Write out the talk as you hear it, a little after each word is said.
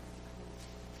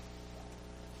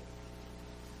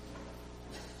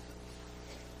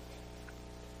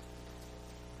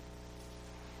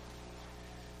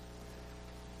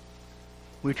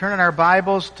We turn in our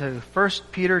Bibles to 1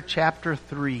 Peter chapter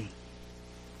 3.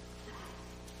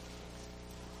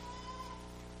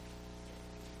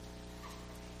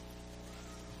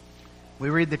 We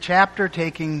read the chapter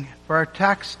taking for our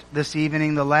text this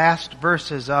evening the last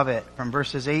verses of it, from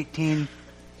verses 18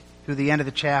 through the end of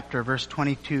the chapter, verse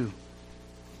 22.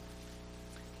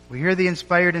 We hear the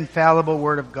inspired, infallible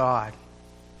Word of God.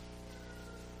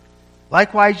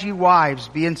 Likewise, ye wives,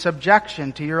 be in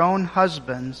subjection to your own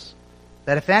husbands,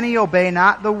 that if any obey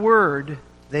not the word,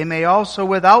 they may also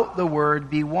without the word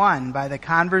be won by the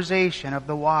conversation of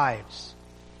the wives,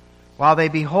 while they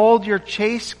behold your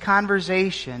chaste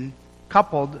conversation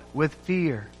coupled with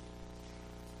fear,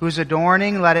 whose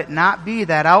adorning let it not be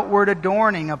that outward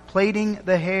adorning of plaiting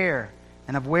the hair,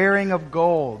 and of wearing of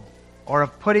gold, or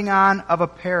of putting on of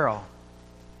apparel,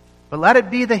 but let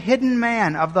it be the hidden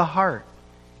man of the heart,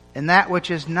 in that which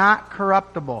is not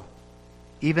corruptible,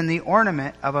 even the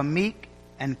ornament of a meek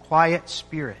and quiet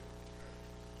spirit,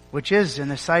 which is in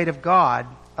the sight of God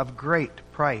of great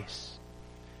price.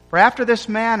 For after this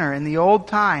manner in the old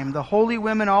time the holy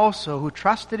women also who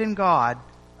trusted in God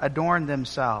adorned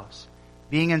themselves,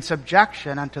 being in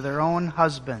subjection unto their own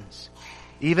husbands,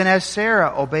 even as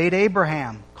Sarah obeyed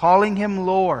Abraham, calling him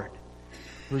Lord,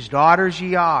 whose daughters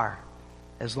ye are,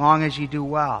 as long as ye do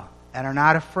well, and are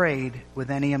not afraid with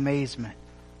any amazement.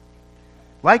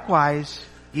 Likewise,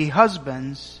 ye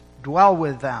husbands, dwell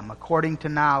with them according to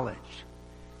knowledge,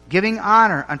 giving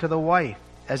honor unto the wife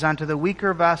as unto the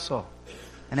weaker vessel,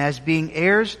 and as being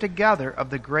heirs together of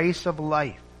the grace of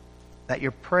life, that your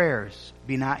prayers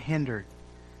be not hindered.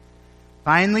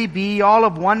 Finally, be ye all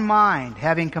of one mind,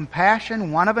 having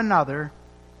compassion one of another,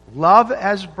 love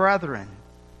as brethren,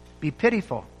 be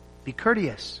pitiful, be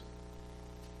courteous,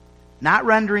 not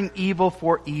rendering evil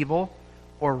for evil,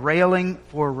 or railing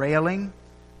for railing,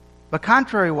 but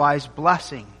contrariwise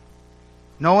blessing,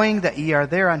 knowing that ye are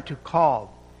thereunto called,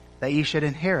 that ye should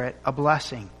inherit a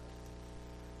blessing.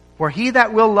 For he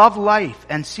that will love life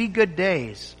and see good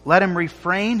days, let him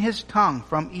refrain his tongue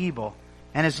from evil,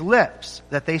 and his lips,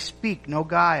 that they speak no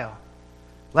guile.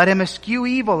 Let him eschew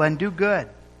evil and do good.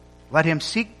 Let him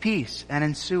seek peace and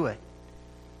ensue it.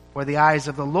 For the eyes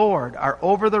of the Lord are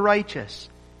over the righteous,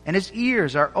 and his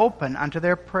ears are open unto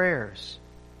their prayers.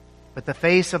 But the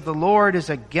face of the Lord is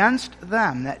against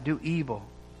them that do evil.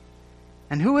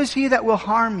 And who is he that will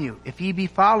harm you, if ye be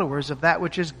followers of that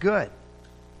which is good?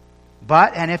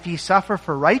 But, and if ye suffer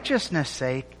for righteousness'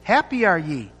 sake, happy are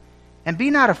ye, and be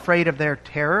not afraid of their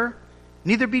terror,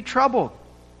 neither be troubled.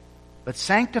 But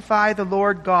sanctify the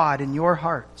Lord God in your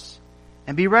hearts,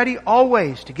 and be ready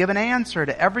always to give an answer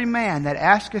to every man that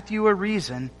asketh you a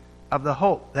reason of the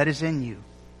hope that is in you,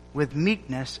 with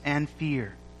meekness and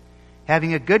fear,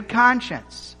 having a good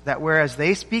conscience, that whereas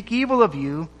they speak evil of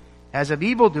you, as of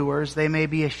evildoers, they may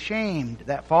be ashamed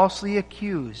that falsely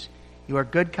accuse your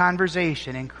good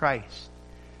conversation in Christ.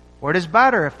 For it is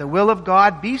better, if the will of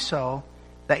God be so,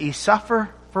 that ye suffer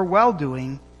for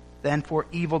well-doing than for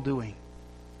evil-doing.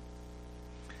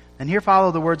 And here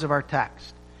follow the words of our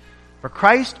text. For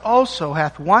Christ also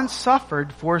hath once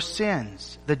suffered for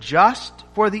sins, the just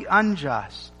for the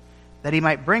unjust, that he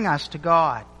might bring us to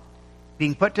God,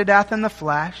 being put to death in the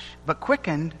flesh, but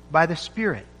quickened by the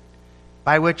Spirit,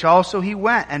 by which also he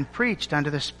went and preached unto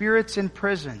the spirits in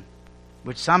prison,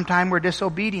 which sometime were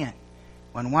disobedient,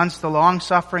 when once the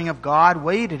long-suffering of God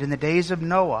waited in the days of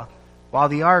Noah, while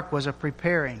the ark was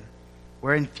a-preparing,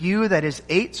 wherein few, that is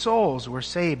 8 souls, were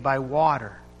saved by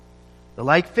water. The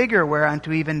like figure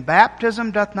whereunto even baptism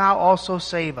doth now also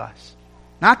save us,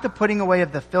 not the putting away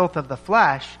of the filth of the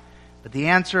flesh, but the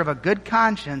answer of a good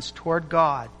conscience toward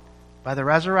God, by the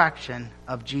resurrection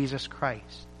of Jesus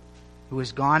Christ, who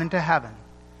is gone into heaven,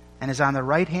 and is on the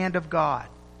right hand of God,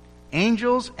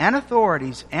 angels and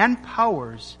authorities and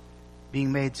powers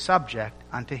being made subject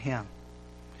unto him.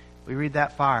 We read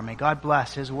that far. May God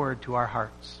bless his word to our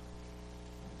hearts.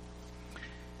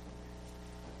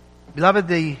 Beloved,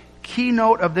 the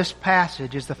keynote of this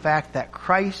passage is the fact that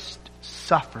Christ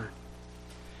suffered.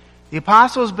 The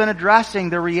apostle has been addressing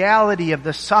the reality of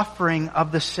the suffering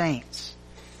of the saints,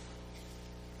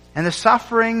 and the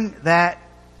suffering that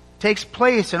takes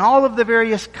place in all of the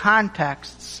various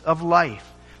contexts of life.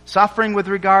 Suffering with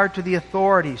regard to the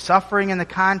authority, suffering in the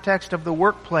context of the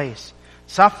workplace,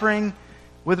 suffering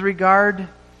with regard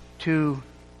to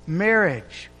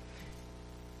marriage.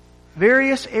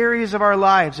 Various areas of our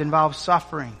lives involve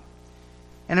suffering.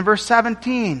 And in verse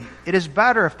 17, it is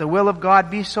better, if the will of God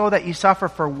be so, that ye suffer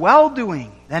for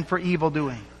well-doing than for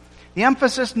evil-doing. The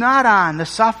emphasis not on the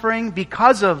suffering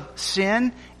because of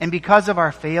sin and because of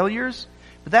our failures,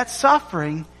 but that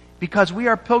suffering because we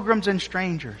are pilgrims and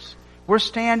strangers. we're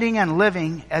standing and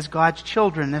living as God's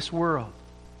children in this world.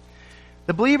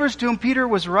 The believers to whom Peter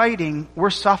was writing were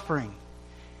suffering,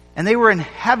 and they were in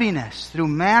heaviness through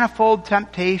manifold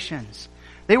temptations.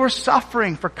 They were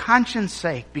suffering for conscience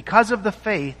sake because of the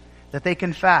faith that they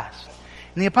confessed.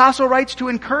 And the apostle writes to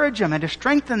encourage them and to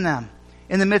strengthen them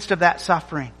in the midst of that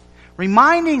suffering,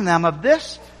 reminding them of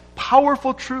this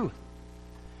powerful truth.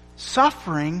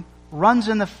 Suffering runs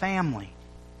in the family.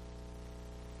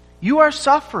 You are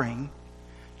suffering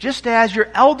just as your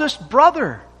eldest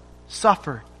brother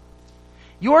suffered.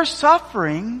 Your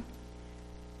suffering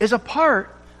is a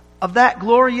part of that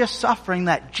glorious suffering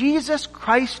that Jesus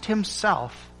Christ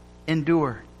himself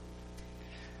endured.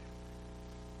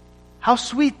 How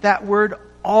sweet that word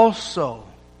also.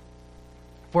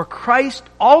 For Christ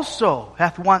also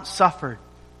hath once suffered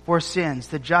for sins,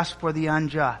 the just for the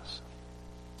unjust.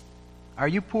 Are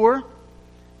you poor?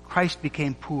 Christ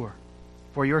became poor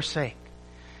for your sake.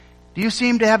 Do you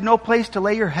seem to have no place to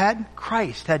lay your head?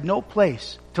 Christ had no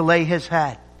place to lay his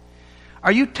head.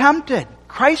 Are you tempted?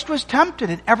 Christ was tempted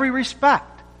in every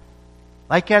respect,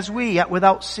 like as we, yet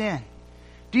without sin.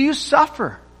 Do you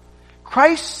suffer?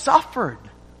 Christ suffered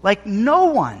like no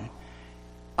one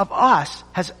of us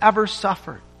has ever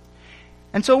suffered.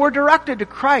 And so we're directed to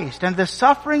Christ and the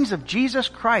sufferings of Jesus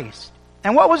Christ.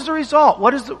 And what was the result?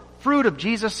 What is the fruit of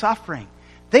Jesus' suffering?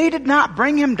 They did not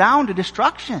bring him down to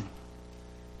destruction.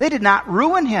 They did not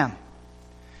ruin him.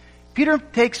 Peter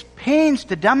takes pains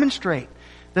to demonstrate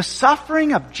the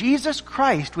suffering of Jesus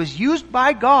Christ was used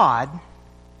by God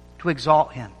to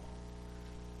exalt him.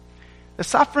 The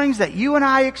sufferings that you and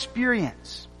I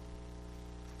experience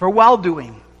for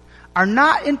well-doing are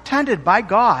not intended by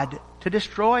God to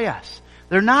destroy us.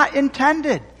 They're not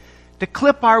intended to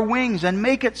clip our wings and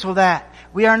make it so that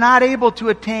we are not able to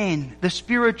attain the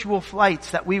spiritual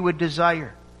flights that we would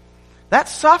desire. That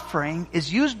suffering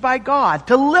is used by God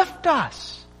to lift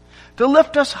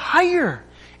us higher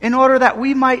in order that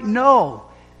we might know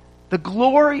the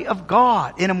glory of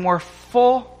God in a more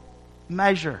full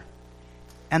measure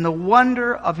and the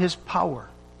wonder of his power.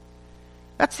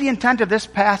 That's the intent of this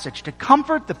passage, to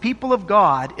comfort the people of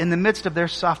God in the midst of their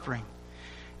suffering.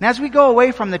 And as we go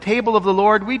away from the table of the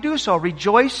Lord, we do so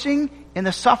rejoicing in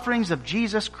the sufferings of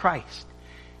Jesus Christ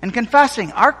and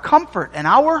confessing our comfort and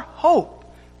our hope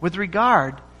with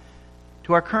regard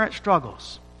to our current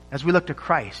struggles as we look to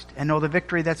Christ and know the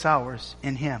victory that's ours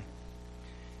in him.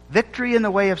 Victory in the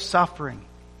way of suffering,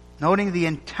 noting the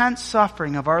intense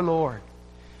suffering of our Lord.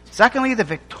 Secondly, the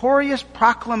victorious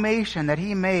proclamation that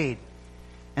he made.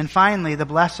 And finally, the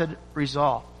blessed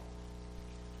result.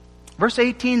 Verse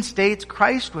 18 states,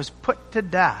 Christ was put to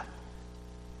death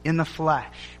in the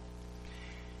flesh.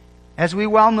 As we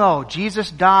well know,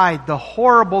 Jesus died the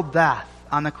horrible death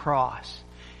on the cross.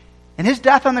 And his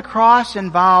death on the cross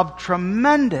involved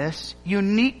tremendous,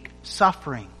 unique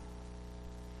suffering.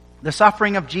 The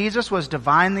suffering of Jesus was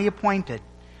divinely appointed.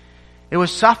 It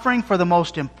was suffering for the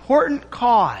most important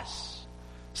cause.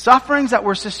 Sufferings that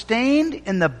were sustained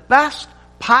in the best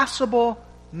possible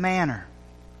manner.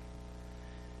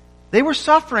 They were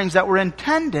sufferings that were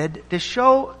intended to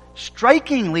show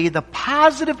strikingly the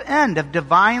positive end of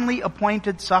divinely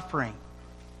appointed suffering.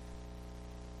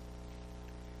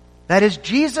 That is,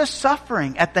 Jesus'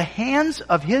 suffering at the hands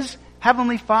of his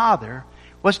heavenly Father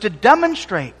was to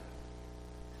demonstrate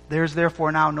there is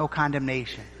therefore now no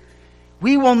condemnation.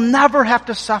 We will never have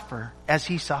to suffer as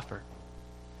he suffered.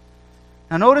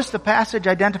 Now notice the passage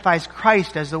identifies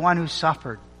Christ as the one who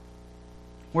suffered.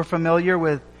 We're familiar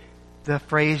with the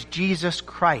phrase Jesus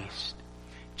Christ.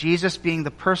 Jesus being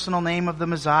the personal name of the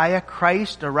Messiah,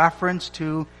 Christ a reference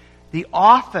to the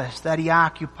office that he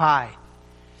occupied.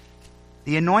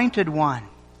 The anointed one.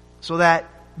 So that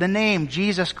the name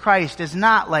Jesus Christ is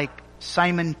not like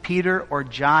Simon Peter or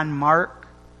John Mark,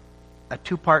 a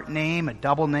two-part name, a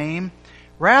double name.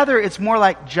 Rather, it's more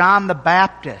like John the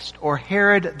Baptist or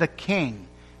Herod the King.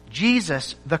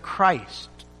 Jesus the Christ.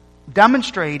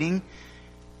 Demonstrating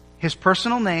his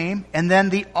personal name and then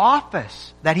the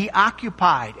office that he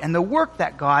occupied and the work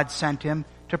that God sent him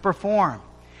to perform.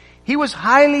 He was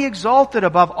highly exalted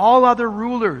above all other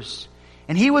rulers,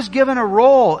 and he was given a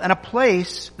role and a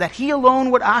place that he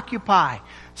alone would occupy,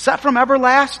 set from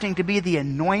everlasting to be the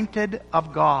anointed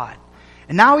of God.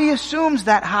 And now he assumes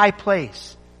that high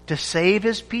place to save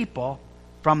his people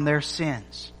from their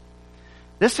sins.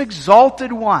 This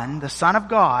exalted one, the Son of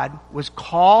God, was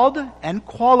called and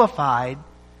qualified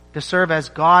to serve as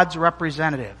God's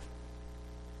representative.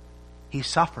 He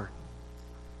suffered.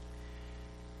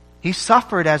 He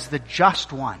suffered as the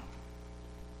just one.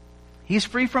 He's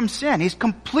free from sin. He's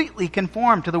completely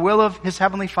conformed to the will of his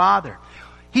heavenly Father.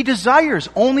 He desires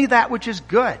only that which is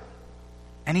good.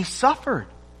 And he suffered.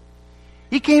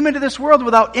 He came into this world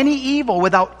without any evil,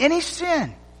 without any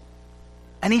sin.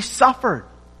 And he suffered.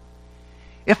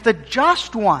 If the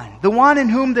just one, the one in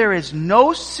whom there is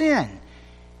no sin,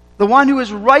 the one who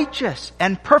is righteous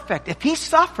and perfect, if he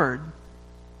suffered,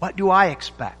 what do I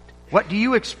expect? What do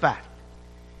you expect?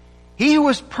 He who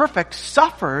was perfect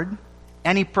suffered,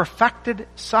 and he perfected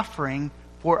suffering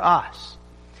for us.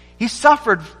 He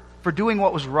suffered for doing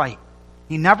what was right.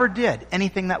 He never did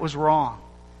anything that was wrong.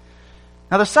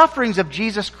 Now the sufferings of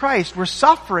Jesus Christ were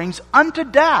sufferings unto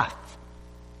death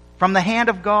from the hand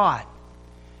of God.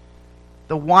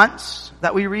 The once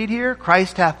that we read here,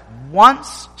 Christ hath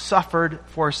once suffered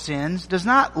for sins, does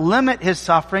not limit his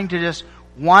suffering to just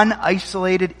one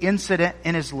isolated incident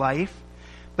in his life,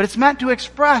 but it's meant to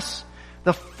express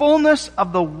the fullness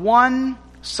of the one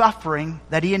suffering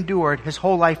that he endured his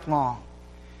whole life long.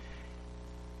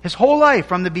 His whole life,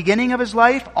 from the beginning of his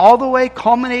life, all the way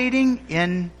culminating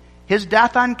in his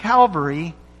death on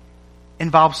Calvary,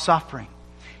 involves suffering.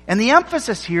 And the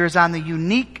emphasis here is on the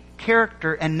unique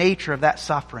character and nature of that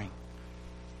suffering.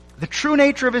 The true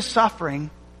nature of his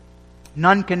suffering,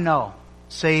 none can know,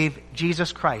 save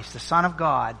Jesus Christ, the Son of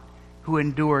God, who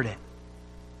endured it.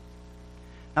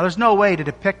 Now there's no way to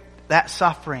depict that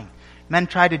suffering. Men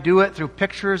try to do it through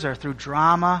pictures or through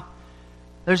drama.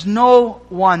 There's no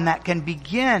one that can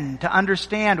begin to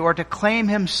understand or to claim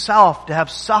himself to have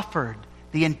suffered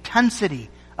the intensity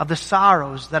of the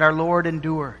sorrows that our Lord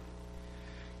endured.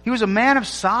 He was a man of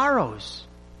sorrows.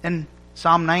 And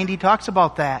Psalm 90 talks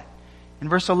about that. In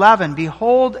verse 11,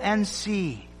 behold and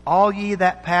see, all ye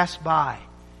that pass by,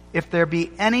 if there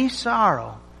be any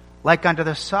sorrow, like unto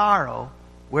the sorrow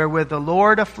wherewith the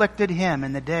Lord afflicted him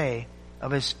in the day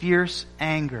of his fierce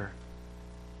anger.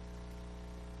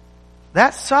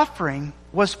 That suffering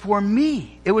was for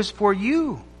me. It was for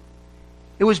you.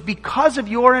 It was because of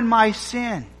your and my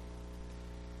sin.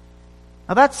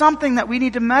 Now that's something that we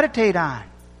need to meditate on.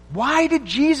 Why did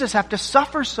Jesus have to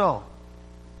suffer so?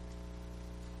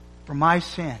 For my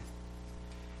sin.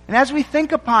 And as we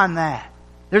think upon that,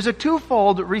 there's a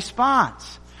twofold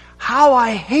response. How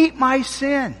I hate my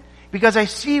sin because I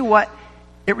see what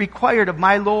it required of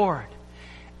my Lord.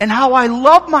 And how I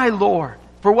love my Lord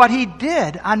for what he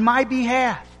did on my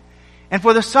behalf. And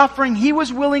for the suffering he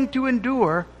was willing to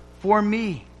endure for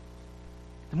me.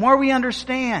 The more we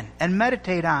understand and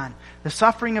meditate on the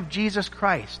suffering of Jesus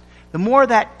Christ, the more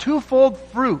that twofold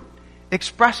fruit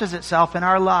expresses itself in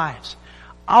our lives.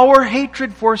 Our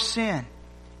hatred for sin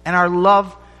and our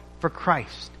love for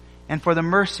Christ and for the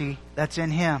mercy that's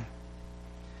in him.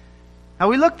 Now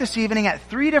we look this evening at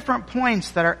 3 different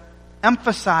points that are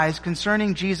emphasized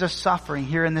concerning Jesus' suffering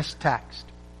here in this text.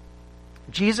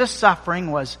 Jesus'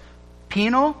 suffering was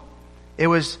penal, it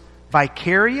was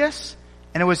vicarious,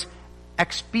 and it was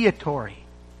expiatory.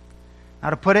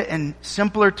 Now to put it in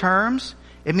simpler terms,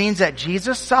 it means that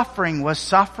Jesus' suffering was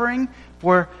suffering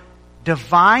for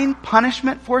divine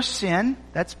punishment for sin.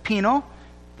 That's penal.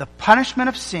 The punishment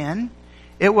of sin.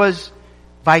 It was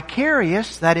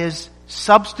vicarious. That is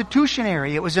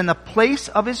substitutionary. It was in the place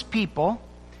of his people.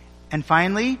 And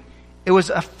finally, it was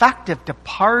effective to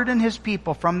pardon his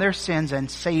people from their sins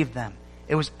and save them.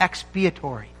 It was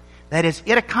expiatory. That is,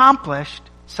 it accomplished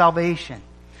salvation.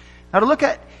 Now to look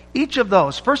at each of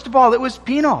those. First of all, it was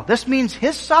penal. This means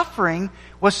his suffering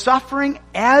was suffering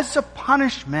as a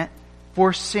punishment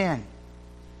for sin.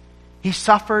 He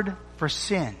suffered for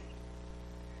sin.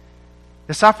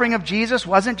 The suffering of Jesus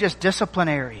wasn't just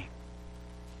disciplinary,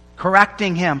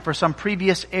 correcting him for some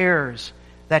previous errors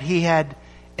that he had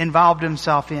involved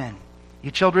himself in.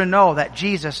 You children know that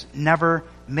Jesus never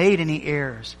made any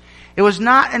errors. It was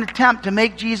not an attempt to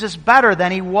make Jesus better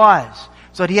than he was,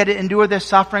 so that he had to endure this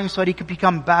suffering so that he could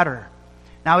become better.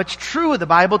 Now it's true, the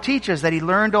Bible teaches that he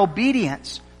learned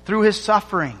obedience through his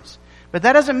sufferings. But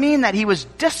that doesn't mean that he was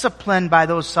disciplined by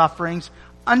those sufferings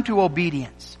unto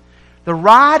obedience. The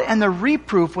rod and the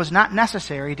reproof was not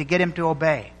necessary to get him to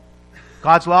obey.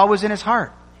 God's law was in his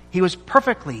heart. He was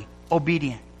perfectly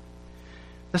obedient.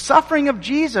 The suffering of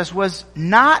Jesus was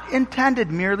not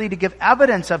intended merely to give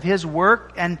evidence of his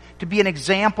work and to be an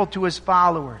example to his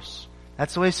followers.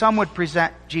 That's the way some would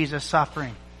present Jesus'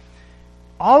 suffering.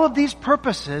 All of these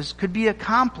purposes could be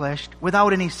accomplished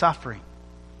without any suffering.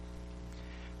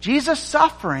 Jesus'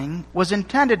 suffering was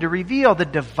intended to reveal the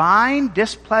divine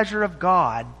displeasure of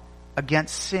God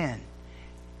against sin.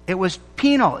 It was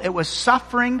penal. It was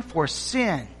suffering for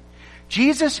sin.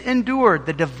 Jesus endured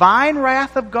the divine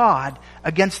wrath of God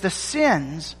against the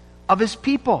sins of his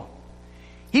people.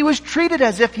 He was treated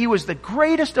as if he was the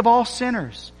greatest of all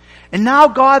sinners. And now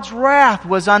God's wrath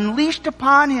was unleashed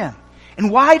upon him. And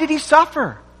why did he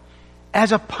suffer?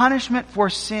 As a punishment for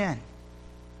sin.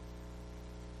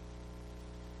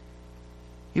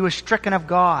 He was stricken of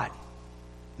God,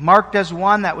 marked as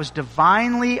one that was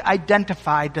divinely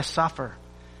identified to suffer.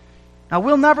 Now,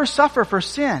 we'll never suffer for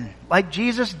sin like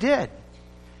Jesus did,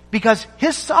 because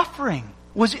his suffering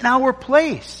was in our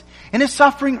place, and his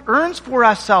suffering earns for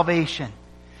us salvation.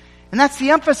 And that's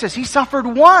the emphasis. He suffered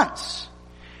once.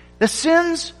 The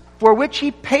sins for which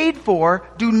he paid for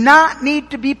do not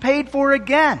need to be paid for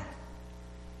again.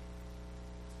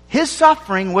 His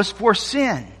suffering was for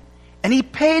sin, and he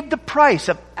paid the price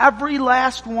of every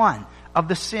last one of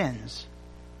the sins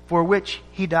for which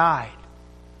he died.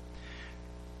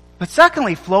 But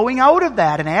secondly, flowing out of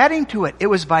that and adding to it, it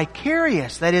was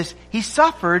vicarious. That is, he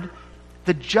suffered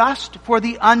the just for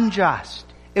the unjust.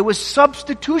 It was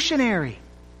substitutionary.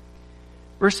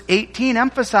 Verse 18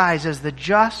 emphasizes the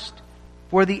just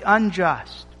for the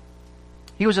unjust.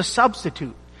 He was a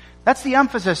substitute. That's the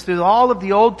emphasis through all of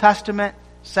the Old Testament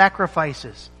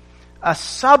sacrifices. A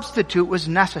substitute was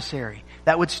necessary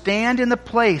that would stand in the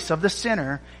place of the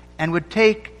sinner and would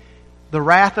take the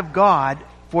wrath of God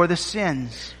for the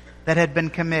sins that had been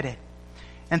committed.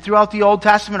 And throughout the Old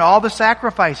Testament, all the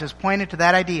sacrifices pointed to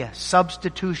that idea,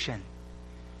 substitution.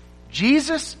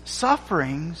 Jesus'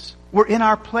 sufferings were in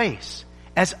our place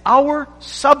as our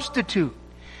substitute.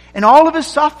 And all of his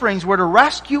sufferings were to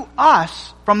rescue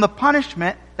us from the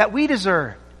punishment that we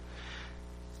deserved.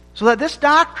 So that this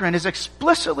doctrine is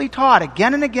explicitly taught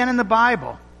again and again in the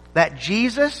Bible, that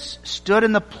Jesus stood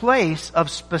in the place of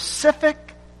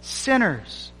specific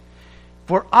sinners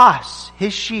for us,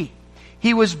 his sheep.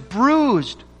 He was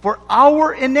bruised for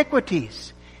our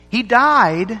iniquities. He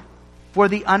died for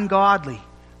the ungodly,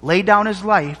 laid down his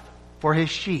life for his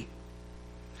sheep.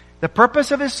 The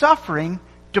purpose of his suffering,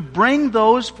 to bring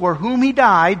those for whom he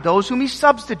died, those whom he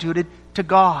substituted, to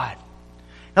God.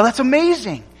 Now that's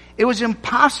amazing. It was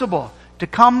impossible to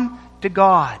come to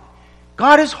God.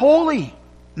 God is holy.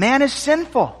 Man is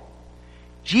sinful.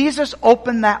 Jesus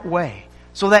opened that way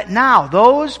so that now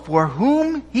those for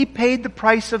whom he paid the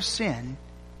price of sin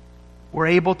were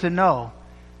able to know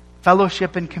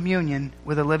fellowship and communion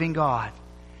with a living God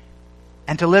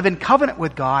and to live in covenant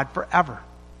with God forever.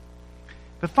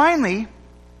 But finally,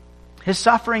 his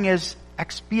suffering is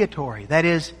expiatory. That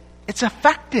is, it's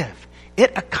effective.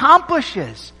 It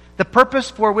accomplishes the purpose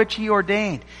for which he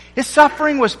ordained. His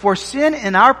suffering was for sin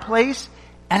in our place,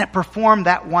 and it performed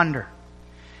that wonder.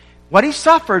 What he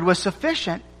suffered was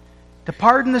sufficient to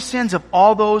pardon the sins of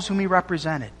all those whom he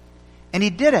represented. And he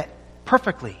did it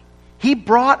perfectly. He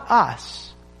brought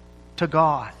us to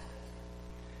God.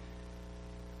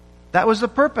 That was the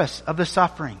purpose of the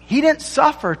suffering. He didn't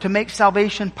suffer to make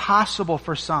salvation possible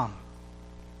for some.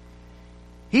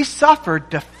 He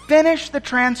suffered to finish the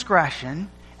transgression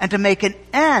and to make an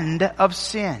end of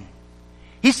sin.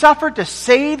 He suffered to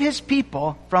save his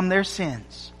people from their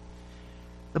sins.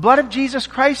 The blood of Jesus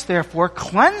Christ, therefore,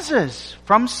 cleanses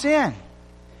from sin.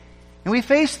 And we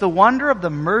face the wonder of the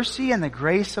mercy and the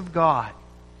grace of God.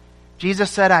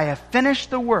 Jesus said, I have finished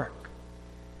the work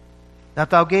that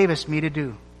thou gavest me to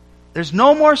do. There's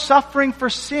no more suffering for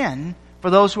sin for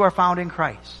those who are found in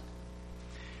Christ.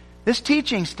 This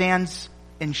teaching stands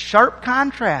in sharp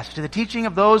contrast to the teaching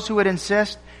of those who would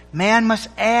insist man must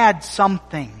add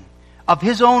something of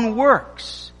his own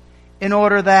works in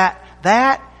order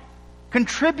that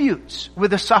contributes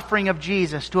with the suffering of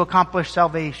Jesus to accomplish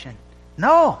salvation.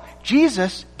 No,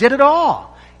 Jesus did it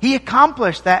all. He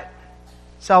accomplished that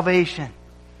salvation.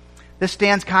 This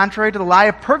stands contrary to the lie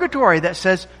of purgatory that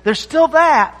says there's still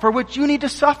that for which you need to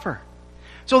suffer.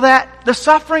 So that the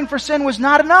suffering for sin was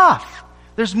not enough.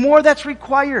 There's more that's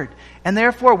required. And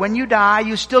therefore, when you die,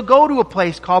 you still go to a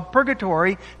place called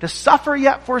purgatory to suffer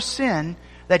yet for sin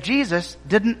that Jesus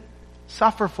didn't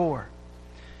suffer for.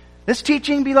 This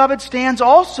teaching, beloved, stands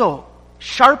also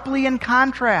sharply in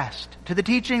contrast to the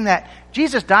teaching that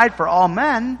Jesus died for all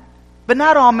men, but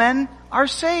not all men are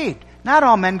saved. Not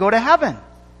all men go to heaven.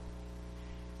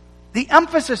 The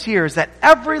emphasis here is that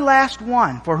every last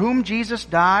one for whom Jesus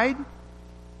died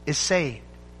is saved.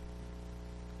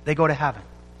 They go to heaven.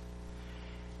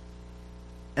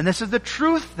 And this is the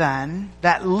truth then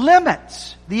that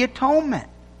limits the atonement.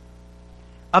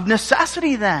 Of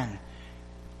necessity then,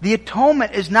 the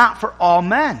atonement is not for all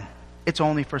men. It's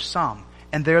only for some.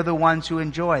 And they're the ones who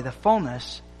enjoy the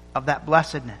fullness of that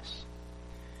blessedness.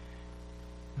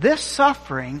 This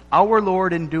suffering our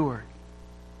Lord endured.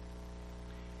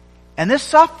 And this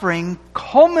suffering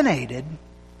culminated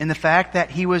in the fact that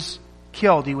he was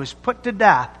killed. He was put to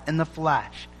death in the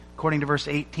flesh, according to verse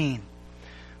 18.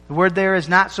 The word there is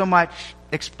not so much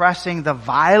expressing the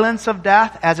violence of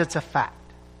death as its effect.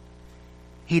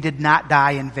 He did not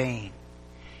die in vain.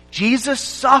 Jesus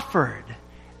suffered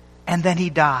and then he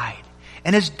died.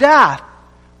 And his death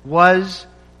was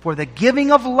for the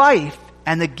giving of life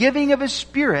and the giving of his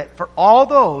Spirit for all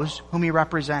those whom he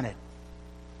represented.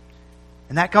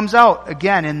 And that comes out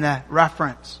again in the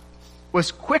reference.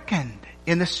 Was quickened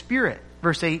in the Spirit,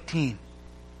 verse 18.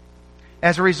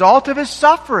 As a result of his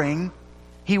suffering,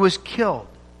 he was killed.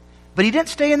 But he didn't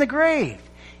stay in the grave.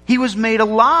 He was made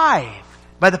alive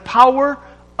by the power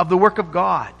of the work of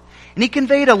God. And he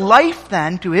conveyed a life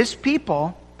then to his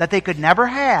people that they could never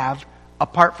have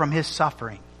apart from his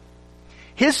suffering.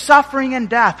 His suffering and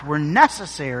death were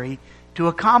necessary to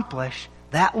accomplish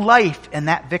that life and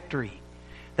that victory,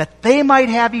 that they might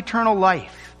have eternal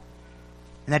life,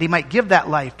 and that he might give that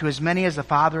life to as many as the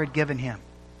Father had given him.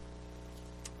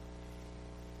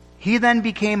 He then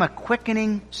became a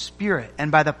quickening Spirit,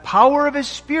 and by the power of his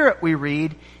Spirit, we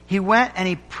read, he went and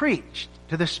he preached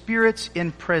to the spirits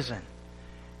in prison.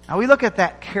 Now we look at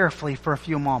that carefully for a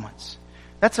few moments.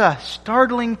 That's a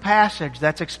startling passage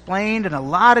that's explained in a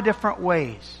lot of different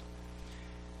ways.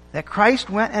 That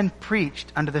Christ went and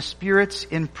preached unto the spirits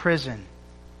in prison.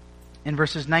 In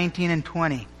verses 19 and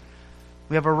 20,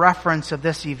 we have a reference of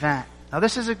this event. Now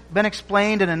this has been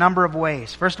explained in a number of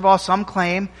ways. First of all, some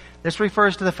claim this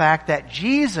refers to the fact that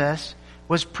Jesus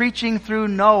was preaching through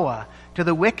Noah to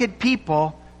the wicked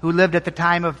people who lived at the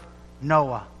time of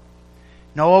Noah.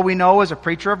 Noah, we know, was a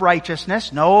preacher of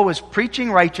righteousness. Noah was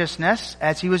preaching righteousness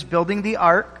as he was building the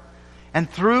ark. And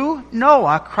through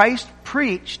Noah, Christ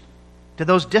preached to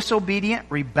those disobedient,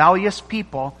 rebellious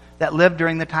people that lived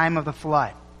during the time of the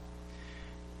flood.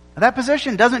 Now, that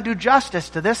position doesn't do justice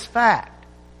to this fact.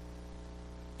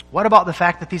 What about the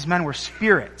fact that these men were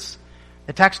spirits?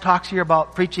 The text talks here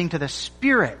about preaching to the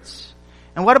spirits.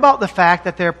 And what about the fact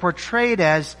that they're portrayed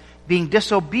as being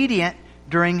disobedient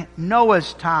during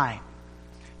Noah's time?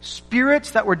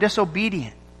 Spirits that were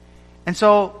disobedient. And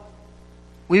so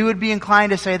we would be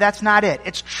inclined to say that's not it.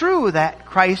 It's true that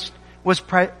Christ was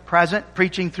present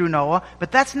preaching through Noah,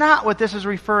 but that's not what this is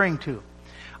referring to.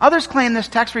 Others claim this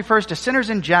text refers to sinners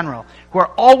in general who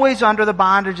are always under the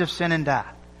bondage of sin and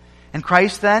death. And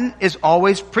Christ then is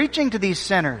always preaching to these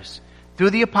sinners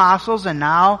through the apostles and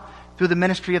now through the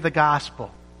ministry of the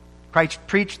gospel. Christ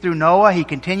preached through Noah. He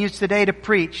continues today to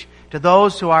preach to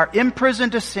those who are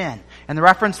imprisoned to sin. And the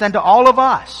reference then to all of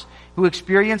us who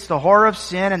experience the horror of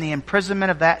sin and the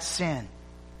imprisonment of that sin.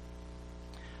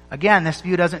 Again, this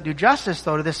view doesn't do justice,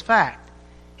 though, to this fact.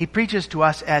 He preaches to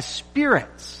us as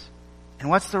spirits. And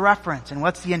what's the reference? And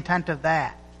what's the intent of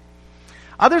that?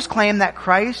 Others claim that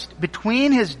Christ,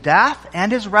 between his death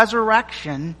and his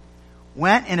resurrection,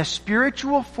 went in a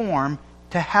spiritual form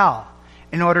to hell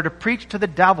in order to preach to the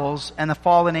devils and the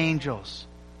fallen angels.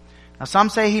 Now, some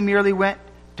say he merely went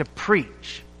to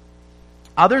preach.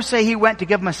 Others say he went to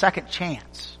give them a second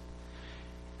chance.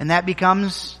 And that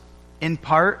becomes, in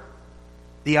part,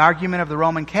 the argument of the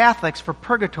Roman Catholics for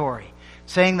purgatory,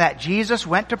 saying that Jesus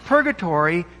went to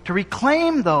purgatory to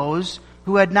reclaim those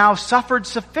who had now suffered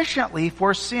sufficiently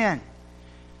for sin.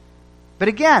 But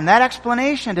again, that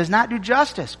explanation does not do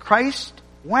justice. Christ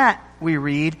went, we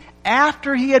read,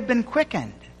 after he had been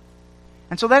quickened.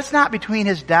 And so that's not between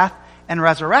his death and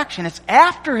resurrection. It's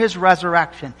after his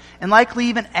resurrection, and likely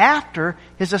even after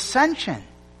his ascension.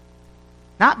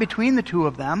 Not between the two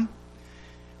of them.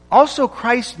 Also,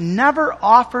 Christ never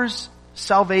offers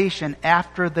salvation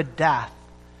after the death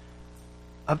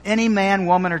of any man,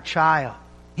 woman, or child.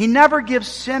 He never gives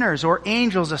sinners or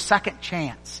angels a second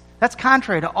chance. That's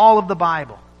contrary to all of the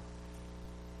Bible.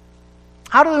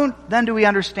 How then do we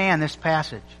understand this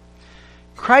passage?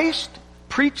 Christ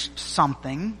preached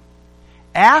something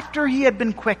after he had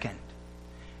been quickened.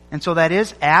 And so that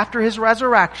is after his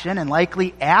resurrection and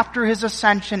likely after his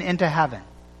ascension into heaven.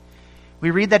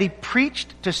 We read that he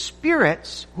preached to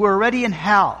spirits who were already in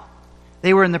hell.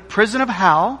 They were in the prison of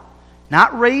hell,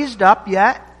 not raised up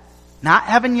yet, not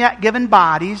having yet given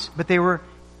bodies, but they were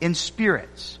in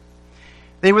spirits.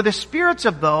 They were the spirits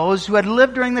of those who had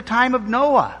lived during the time of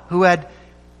Noah, who had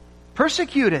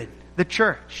persecuted the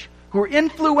church, who were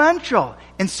influential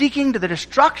in seeking to the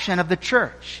destruction of the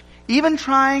church, even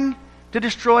trying to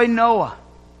destroy Noah.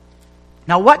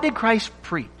 Now, what did Christ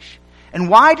preach? And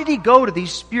why did he go to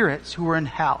these spirits who were in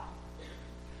hell?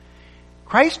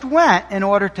 Christ went in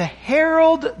order to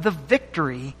herald the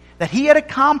victory that he had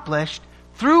accomplished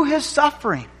through his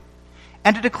suffering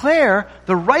and to declare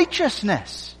the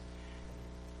righteousness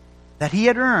that he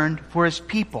had earned for his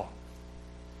people.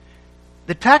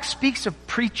 The text speaks of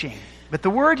preaching, But the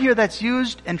word here that's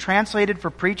used and translated for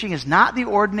preaching is not the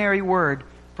ordinary word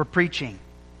for preaching.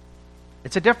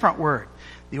 It's a different word.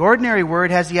 The ordinary word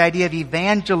has the idea of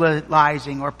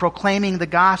evangelizing or proclaiming the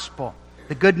gospel,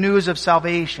 the good news of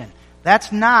salvation.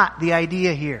 That's not the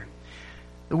idea here.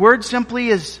 The word simply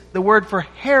is the word for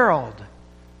herald,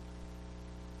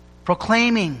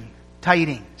 proclaiming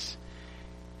tidings.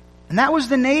 And that was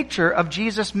the nature of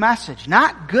Jesus' message.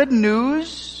 Not good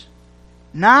news,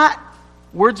 not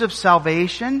words of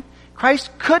salvation. Christ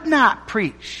could not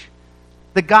preach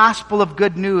the gospel of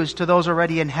good news to those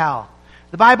already in hell.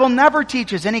 The Bible never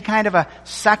teaches any kind of a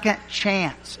second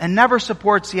chance and never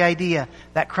supports the idea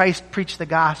that Christ preached the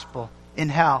gospel in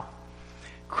hell.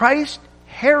 Christ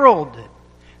heralded,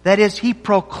 that is, He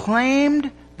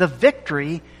proclaimed the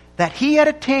victory that He had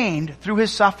attained through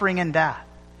His suffering and death.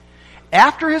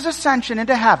 After His ascension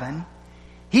into heaven,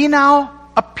 He now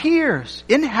appears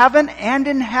in heaven and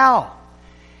in hell.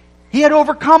 He had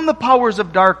overcome the powers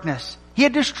of darkness. He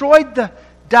had destroyed the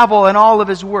devil and all of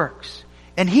his works.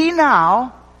 And He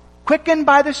now, quickened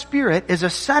by the Spirit, is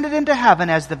ascended into heaven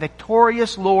as the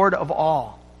victorious Lord of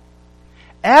all.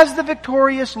 As the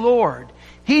victorious Lord,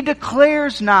 He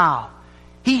declares now,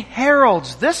 He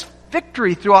heralds this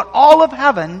victory throughout all of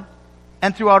heaven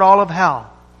and throughout all of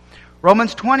hell.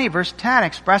 Romans 20 verse 10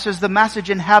 expresses the message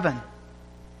in heaven.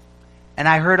 And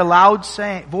I heard a loud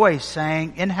voice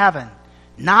saying in heaven,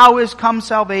 now is come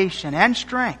salvation and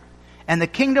strength and the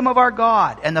kingdom of our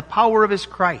God and the power of His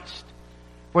Christ.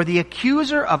 For the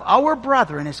accuser of our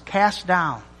brethren is cast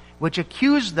down, which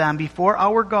accused them before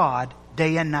our God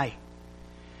day and night.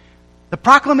 The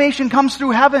proclamation comes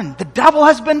through heaven. The devil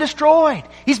has been destroyed.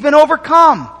 He's been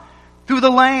overcome through the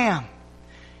Lamb.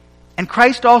 And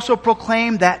Christ also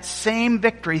proclaimed that same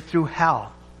victory through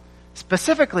hell,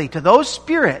 specifically to those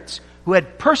spirits who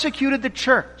had persecuted the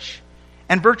church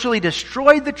and virtually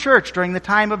destroyed the church during the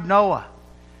time of Noah.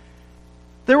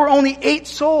 There were only 8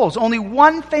 souls, only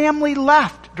one family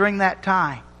left during that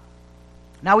time.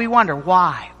 Now we wonder,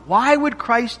 why? Why would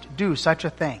Christ do such a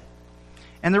thing?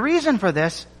 And the reason for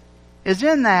this is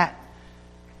in that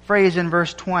phrase in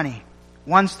verse 20.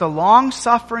 Once the long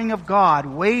suffering of God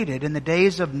waited in the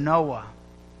days of Noah.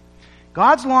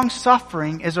 God's long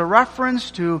suffering is a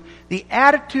reference to the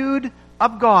attitude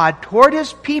of God toward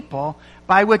His people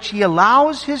by which He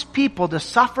allows His people to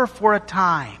suffer for a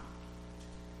time.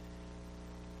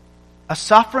 A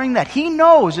suffering that He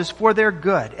knows is for their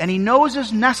good and He knows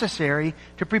is necessary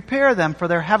to prepare them for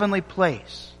their heavenly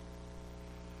place.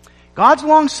 God's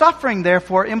long suffering,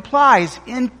 therefore, implies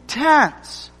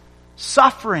intense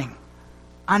suffering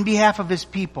on behalf of His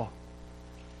people.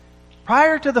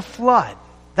 Prior to the flood,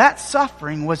 that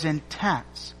suffering was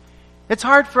intense. It's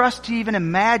hard for us to even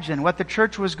imagine what the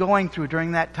church was going through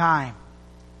during that time.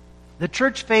 The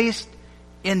church faced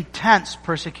intense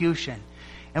persecution.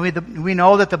 And we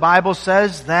know that the Bible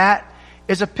says that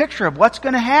is a picture of what's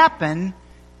going to happen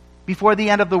before the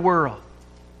end of the world.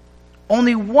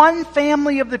 Only one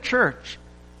family of the church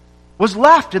was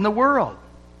left in the world.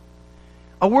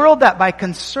 A world that by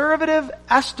conservative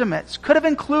estimates could have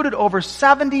included over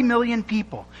 70 million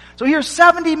people. So here's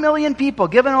 70 million people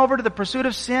given over to the pursuit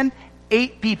of sin,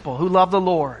 8 people who love the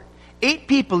Lord. 8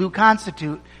 people who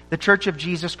constitute the church of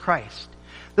Jesus Christ.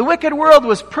 The wicked world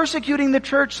was persecuting the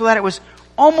church so that it was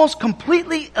almost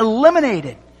completely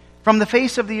eliminated from the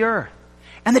face of the earth.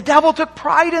 And the devil took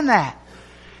pride in that.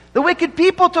 The wicked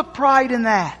people took pride in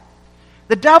that.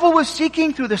 The devil was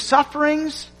seeking through the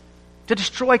sufferings to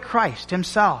destroy Christ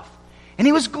Himself. And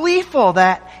he was gleeful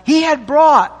that he had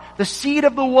brought the seed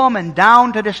of the woman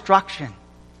down to destruction.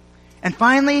 And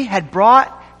finally had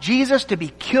brought Jesus to be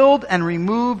killed and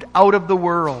removed out of the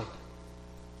world.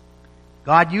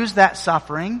 God used that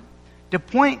suffering to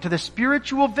point to the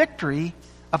spiritual victory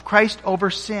of Christ over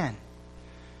sin.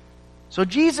 So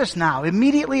Jesus now,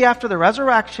 immediately after the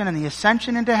resurrection and the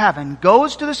ascension into heaven,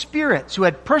 goes to the spirits who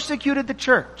had persecuted the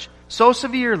church so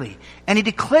severely, and He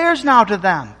declares now to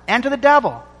them and to the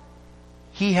devil,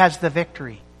 He has the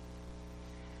victory.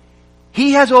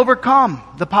 He has overcome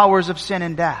the powers of sin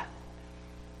and death.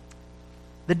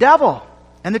 The devil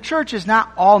and the church is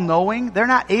not all-knowing. They're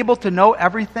not able to know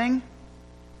everything.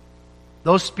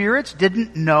 Those spirits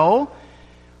didn't know,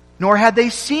 nor had they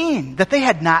seen that they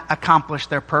had not accomplished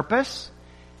their purpose.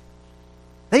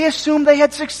 They assumed they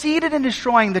had succeeded in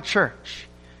destroying the church.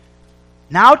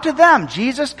 Now to them,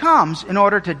 Jesus comes in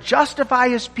order to justify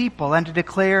His people and to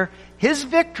declare His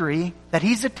victory that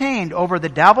He's attained over the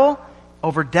devil,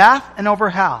 over death, and over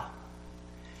hell.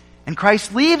 And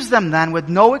Christ leaves them then with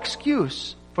no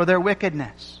excuse for their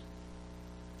wickedness.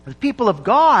 The people of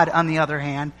God, on the other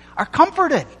hand, are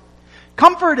comforted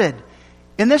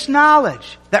in this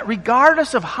knowledge that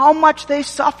regardless of how much they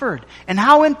suffered and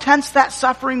how intense that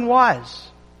suffering was,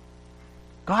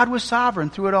 God was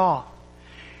sovereign through it all.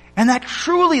 And that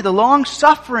truly the long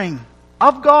suffering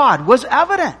of God was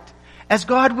evident as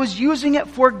God was using it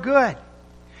for good.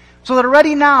 So that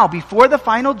already now, before the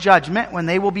final judgment, when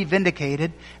they will be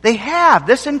vindicated, they have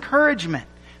this encouragement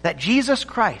that Jesus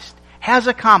Christ has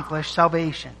accomplished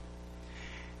salvation.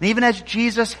 And even as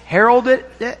Jesus heralded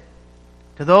it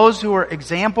to those who are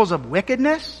examples of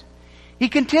wickedness, He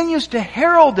continues to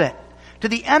herald it to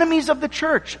the enemies of the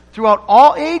church throughout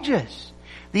all ages.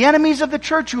 The enemies of the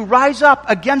church who rise up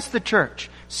against the church,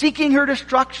 seeking her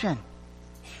destruction.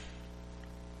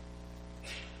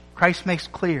 Christ makes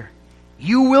clear,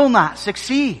 you will not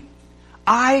succeed.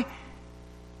 I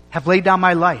have laid down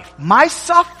my life. My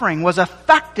suffering was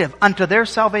effective unto their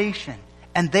salvation,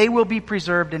 and they will be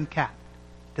preserved and kept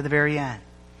to the very end.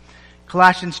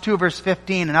 Colossians 2 verse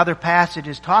 15 and other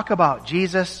passages talk about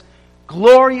Jesus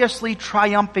gloriously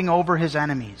triumphing over His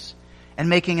enemies and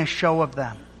making a show of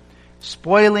them.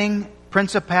 Spoiling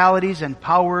principalities and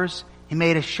powers, He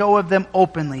made a show of them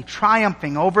openly,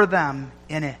 triumphing over them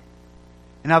in it.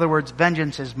 In other words,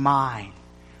 vengeance is mine.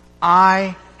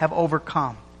 I have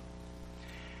overcome.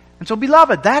 And so,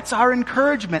 beloved, that's our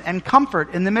encouragement and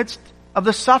comfort in the midst of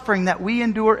the suffering that we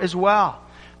endure as well.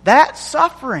 That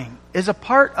suffering is a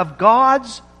part of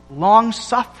God's long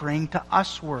suffering to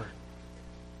usward.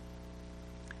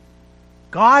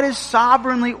 God is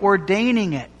sovereignly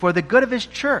ordaining it for the good of His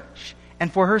church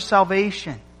and for her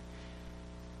salvation.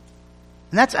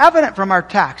 And that's evident from our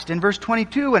text in verse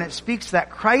 22 when it speaks that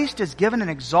Christ is given an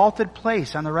exalted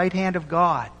place on the right hand of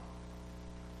God.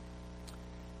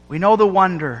 We know the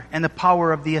wonder and the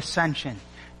power of the ascension.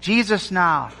 Jesus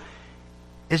now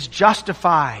is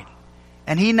justified,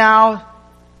 and He now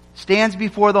stands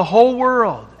before the whole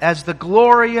world as the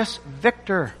glorious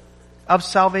victor of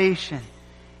salvation.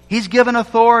 He's given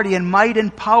authority and might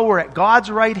and power at God's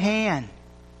right hand.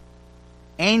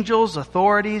 Angels,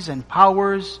 authorities, and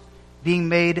powers being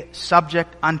made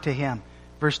subject unto Him.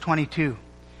 Verse 22.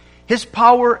 His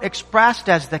power expressed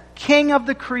as the King of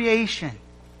the creation.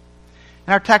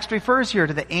 And our text refers here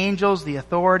to the angels, the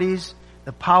authorities,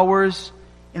 the powers,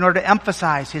 in order to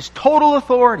emphasize His total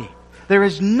authority. There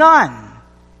is none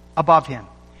above Him.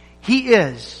 He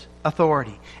is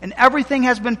authority. And everything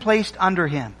has been placed under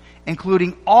Him,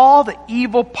 including all the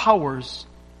evil powers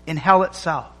in hell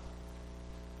itself.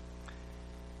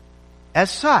 As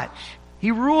such,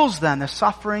 He rules then the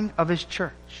suffering of His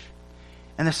church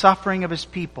and the suffering of His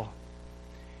people.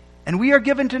 And we are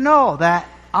given to know that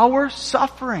our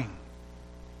suffering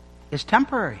is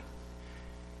temporary.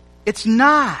 It's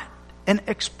not an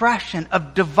expression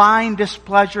of divine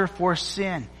displeasure for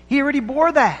sin. He already bore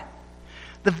that.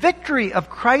 The victory of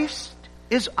Christ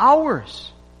is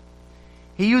ours.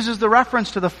 He uses the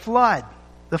reference to the flood.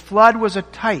 The flood was a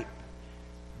type.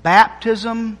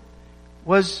 Baptism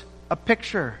was a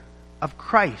picture of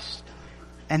Christ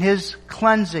and His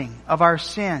cleansing of our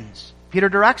sins. Peter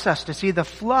directs us to see the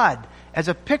flood as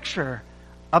a picture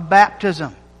of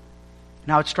baptism.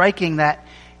 Now it's striking that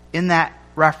in that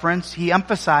reference he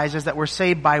emphasizes that we're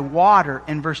saved by water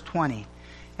in verse 20.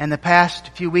 And the past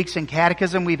few weeks in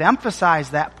Catechism we've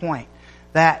emphasized that point,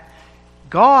 that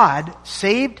God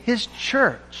saved His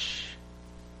church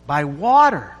by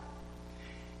water.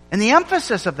 And the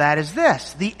emphasis of that is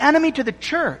this: the enemy to the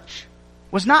church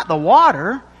was not the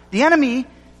water. The enemy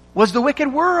was the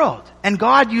wicked world. And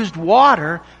God used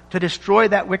water to destroy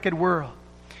that wicked world.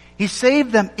 He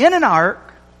saved them in an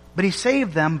ark, but He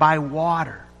saved them by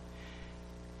water.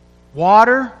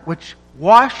 Water which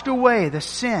washed away the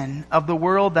sin of the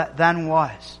world that then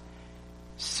was.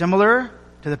 Similar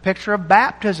to the picture of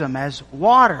baptism, as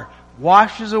water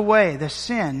washes away the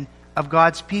sin of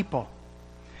God's people.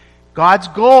 God's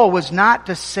goal was not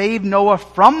to save Noah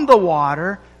from the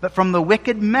water, but from the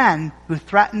wicked men who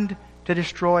threatened to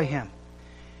destroy him.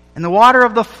 And the water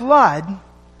of the flood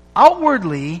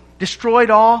outwardly destroyed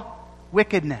all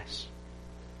wickedness.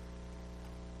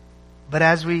 But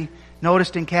as we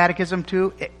noticed in Catechism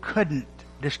 2, it couldn't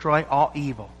destroy all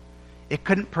evil. It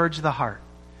couldn't purge the heart.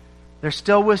 There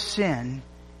still was sin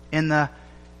in the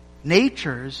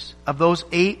natures of those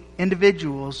 8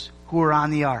 individuals who were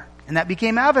on the ark. And that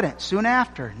became evident soon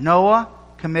after. Noah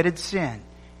committed sin.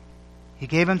 He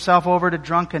gave himself over to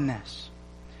drunkenness.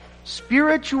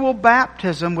 Spiritual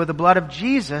baptism with the blood of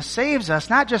Jesus saves us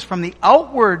not just from the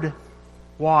outward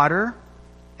water,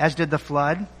 as did the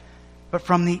flood, but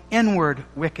from the inward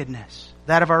wickedness,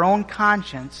 that of our own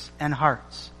conscience and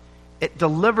hearts. It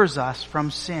delivers us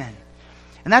from sin.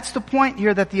 And that's the point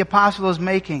here that the apostle is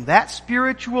making. That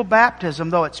spiritual baptism,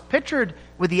 though it's pictured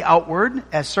with the outward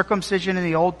as circumcision in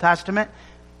the Old Testament,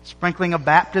 sprinkling of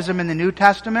baptism in the New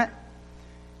Testament,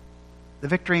 the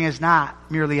victory is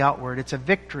not merely outward. It's a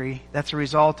victory that's a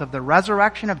result of the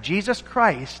resurrection of Jesus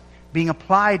Christ being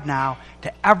applied now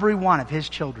to every one of His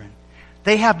children.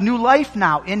 They have new life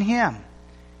now in Him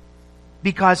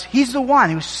because He's the one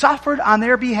who suffered on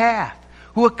their behalf,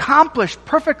 who accomplished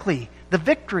perfectly the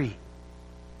victory,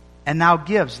 and now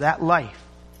gives that life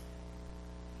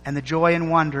and the joy and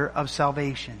wonder of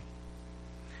salvation.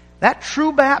 That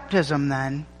true baptism,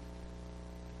 then,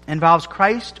 involves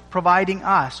Christ providing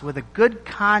us with a good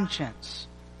conscience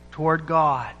toward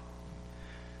God.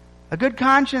 A good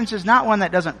conscience is not one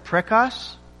that doesn't prick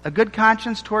us. A good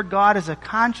conscience toward God is a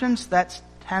conscience that's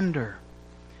tender.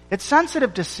 It's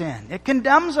sensitive to sin. It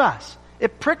condemns us.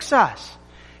 It pricks us.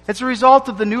 It's a result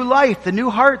of the new life, the new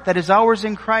heart that is ours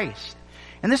in Christ.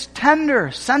 And this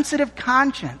tender, sensitive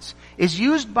conscience is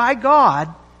used by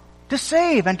God to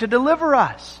save and to deliver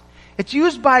us. It's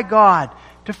used by God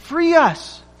to free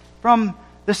us from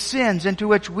the sins into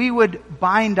which we would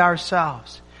bind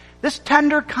ourselves. This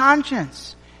tender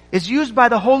conscience is used by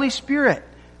the Holy Spirit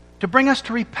to bring us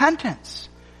to repentance,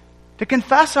 to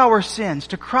confess our sins,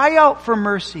 to cry out for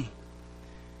mercy.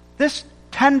 This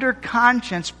tender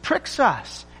conscience pricks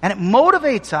us, and it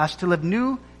motivates us to live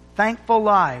new, thankful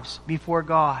lives before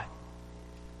God.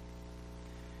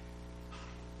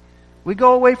 We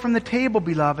go away from the table,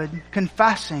 beloved,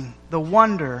 confessing the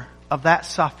wonder of that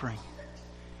suffering.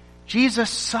 Jesus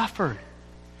suffered.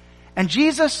 And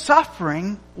Jesus'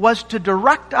 suffering was to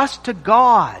direct us to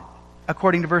God,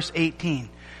 according to verse 18.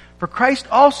 For Christ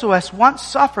also has once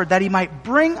suffered that He might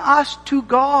bring us to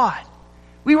God.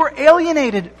 We were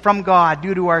alienated from God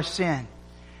due to our sin.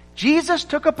 Jesus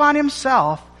took upon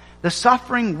Himself the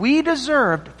suffering we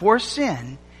deserved for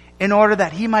sin in order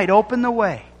that He might open the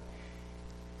way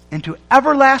into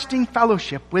everlasting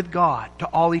fellowship with God to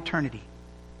all eternity.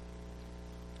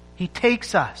 He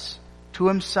takes us to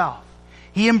Himself.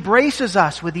 He embraces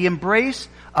us with the embrace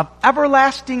of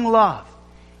everlasting love.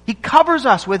 He covers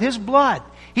us with His blood.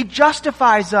 He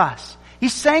justifies us. He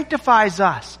sanctifies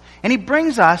us. And He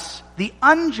brings us, the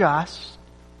unjust,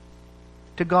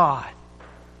 to God.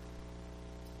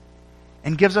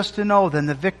 And gives us to know then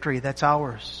the victory that's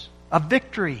ours. A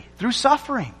victory through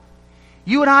suffering.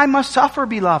 You and I must suffer,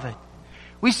 beloved.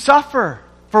 We suffer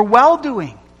for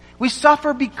well-doing. We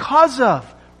suffer because of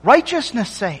righteousness'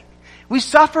 sake. We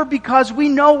suffer because we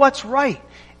know what's right.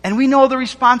 And we know the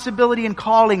responsibility and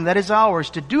calling that is ours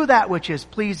to do that which is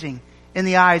pleasing in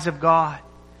the eyes of God.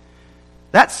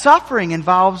 That suffering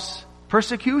involves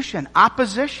persecution,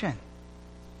 opposition.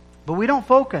 But we don't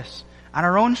focus on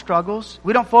our own struggles.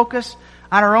 We don't focus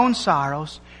on our own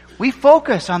sorrows. We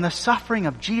focus on the suffering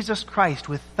of Jesus Christ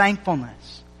with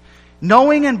thankfulness,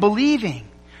 knowing and believing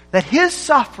that His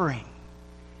suffering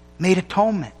made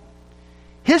atonement.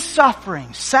 His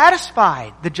suffering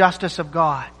satisfied the justice of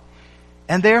God.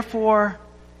 And therefore,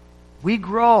 we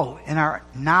grow in our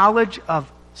knowledge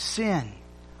of sin,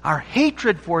 our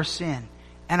hatred for sin,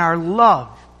 and our love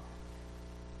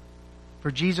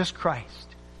for Jesus Christ.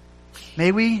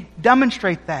 May we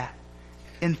demonstrate that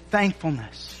in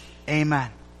thankfulness.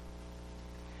 Amen.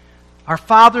 Our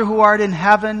Father who art in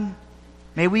heaven,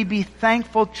 may we be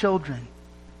thankful children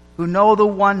who know the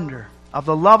wonder of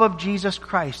the love of Jesus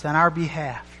Christ on our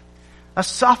behalf. A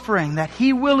suffering that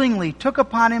He willingly took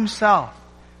upon Himself,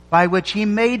 by which He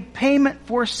made payment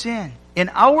for sin in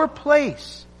our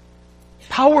place,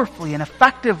 powerfully and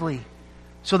effectively,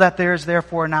 so that there is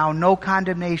therefore now no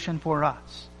condemnation for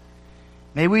us.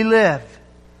 May we live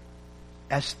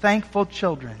as thankful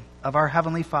children of our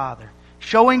Heavenly Father,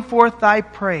 showing forth Thy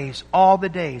praise all the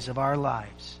days of our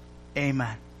lives.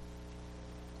 Amen.